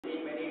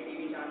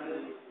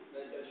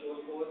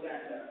sports,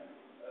 and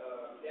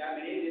there are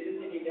many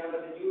reasons in India,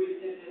 but the new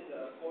reason is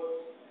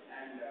sports.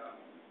 And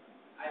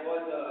I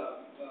was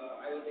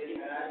very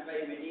harassed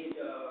by many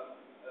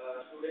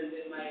students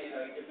in my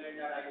internet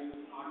that I used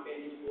to not play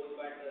any sports,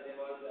 but there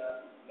was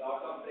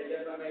lots of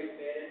pressure from my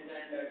parents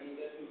and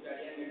teachers to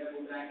study and get a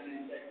good rank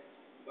in NSET.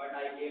 But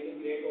I gave the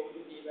great hope to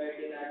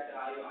CBIT that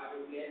I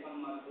would play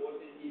some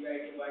sports in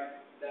CBIT,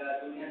 but the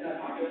juniors are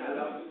not even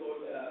allowed to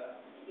go to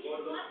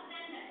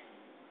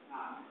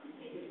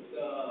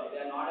so they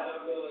are not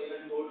allowed to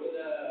even go to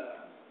the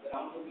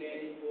ground to play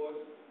any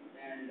sports,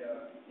 and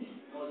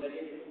I was very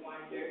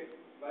disappointed.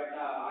 But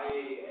I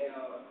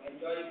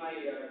enjoy my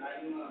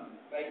time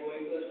by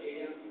going to the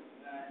stadium.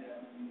 And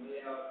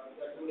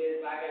 2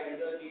 days back, I went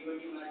to a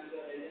T20 match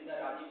held in the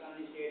Rajiv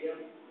Gandhi Stadium,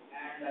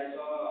 and I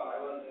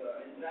was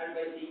enthralled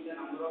by seeing the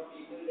number of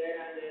people there,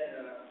 and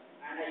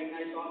even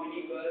I saw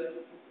many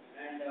girls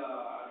and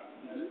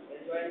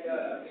enjoying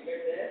the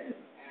cricket there.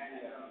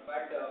 And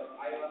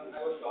I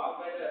was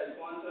shocked by the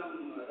response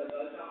from the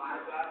girls from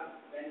our class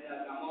when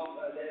some of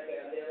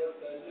there was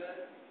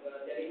circular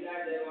telling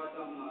that there was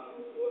some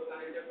sports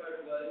connected for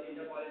girls in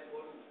the college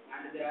sports,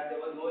 and there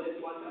was no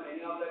response from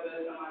any of the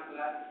girls from our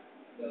class.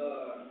 So,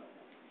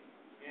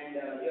 and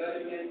here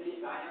you can see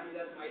Sanya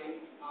is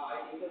smiling.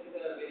 I think this is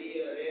a very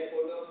rare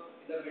photo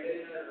with the medal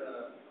in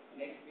her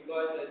neck,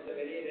 because it's a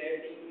very rare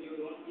thing. You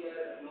don't see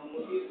her, no,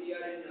 mostly you see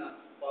her in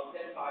pubs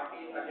and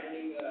parties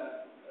attending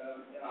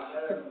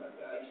other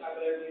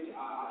extracurriculars which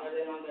are other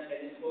than on the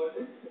tennis court.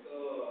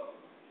 So,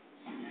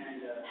 and I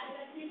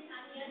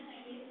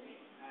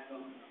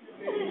know.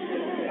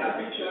 They are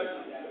big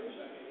shots. They are big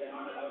shots. They are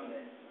not allowed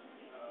there.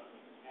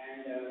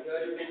 And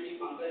here you can see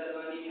Pankaj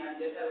Advani,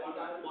 and just I want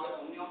to ask boys,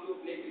 how many of you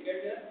play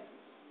cricket here?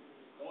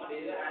 Come on,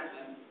 raise your hands,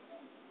 man.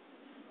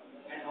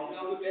 And how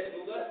many of you play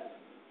snooker?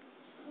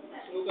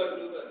 Snooker.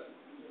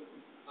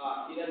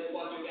 See the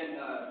response. You can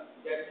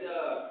judge the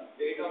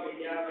weight of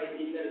India by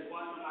seeing the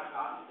response from our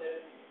class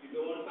itself. You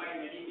don't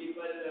find many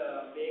people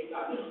playing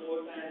other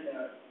sports, and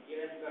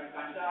even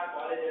consider our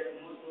college. There's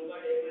no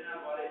snooker table in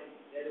our college.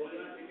 There's only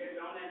one cricket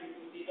ground, and if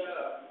you see the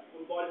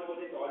football pool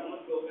is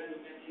almost broken.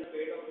 You can see the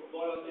weight of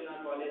football also in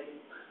our college.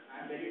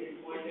 I'm very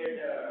disappointed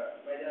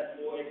by the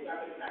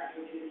extracurricular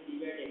activities in